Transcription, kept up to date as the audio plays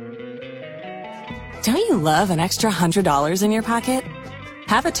Don't you love an extra $100 in your pocket?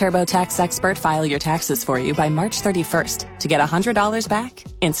 Have a TurboTax expert file your taxes for you by March 31st to get $100 back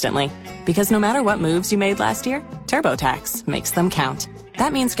instantly. Because no matter what moves you made last year, TurboTax makes them count.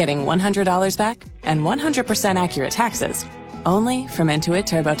 That means getting $100 back and 100% accurate taxes only from Intuit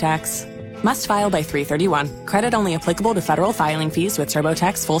TurboTax. Must file by 3/31. Credit only applicable to federal filing fees with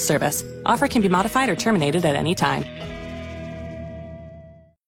TurboTax full service. Offer can be modified or terminated at any time.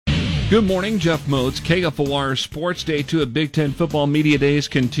 Good morning, Jeff Moats, KFOR Sports. Day 2 of Big Ten Football Media Days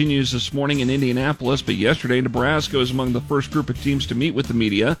continues this morning in Indianapolis, but yesterday Nebraska was among the first group of teams to meet with the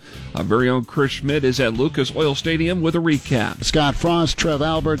media. Our very own Chris Schmidt is at Lucas Oil Stadium with a recap. Scott Frost, Trev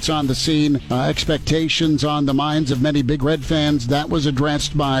Alberts on the scene. Expectations on the minds of many Big Red fans. That was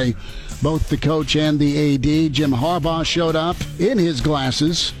addressed by both the coach and the AD. Jim Harbaugh showed up in his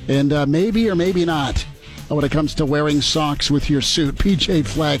glasses, and maybe or maybe not when it comes to wearing socks with your suit. PJ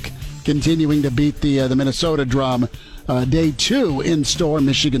Fleck continuing to beat the Minnesota drum. Day 2 in store.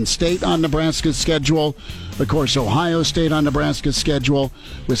 Michigan State on Nebraska's schedule. Of course, Ohio State on Nebraska's schedule.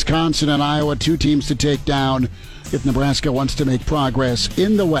 Wisconsin and Iowa, 2 teams to take down if Nebraska wants to make progress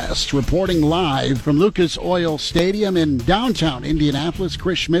in the West. Reporting live from Lucas Oil Stadium in downtown Indianapolis,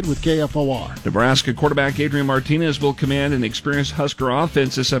 Chris Schmidt with KFOR. Nebraska quarterback Adrian Martinez will command an experienced Husker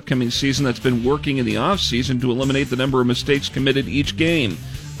offense this upcoming season that's been working in the offseason to eliminate the number of mistakes committed each game.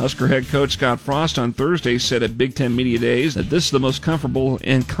 Husker head coach Scott Frost on Thursday said at Big Ten Media Days that this is the most comfortable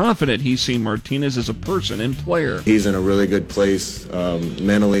and confident he's seen Martinez as a person and player. He's in a really good place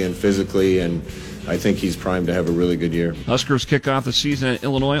mentally and physically, and I think he's primed to have a really good year. Huskers kick off the season at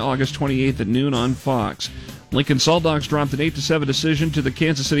Illinois August 28th at noon on Fox. Lincoln Salt Dogs dropped an 8-7 decision to the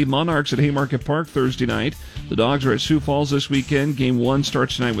Kansas City Monarchs at Haymarket Park Thursday night. The Dogs are at Sioux Falls this weekend. Game 1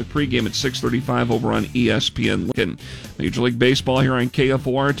 starts tonight with pregame at 6:35 over on ESPN Lincoln. Major League Baseball here on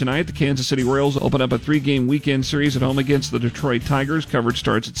KFOR tonight. The Kansas City Royals open up a 3-game weekend series at home against the Detroit Tigers. Coverage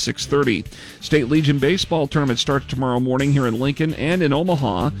starts at 6:30. State Legion Baseball tournament starts tomorrow morning here in Lincoln and in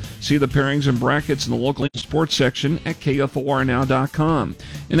Omaha. See the pairings and brackets in the local sports section at KFORnow.com.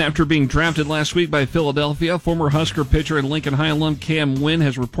 And after being drafted last week by Philadelphia, former Husker pitcher and Lincoln High alum Cam Wynn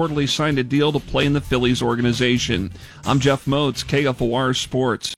has reportedly signed a deal to play in the Phillies organization. I'm Jeff Moats, KFOR Sports.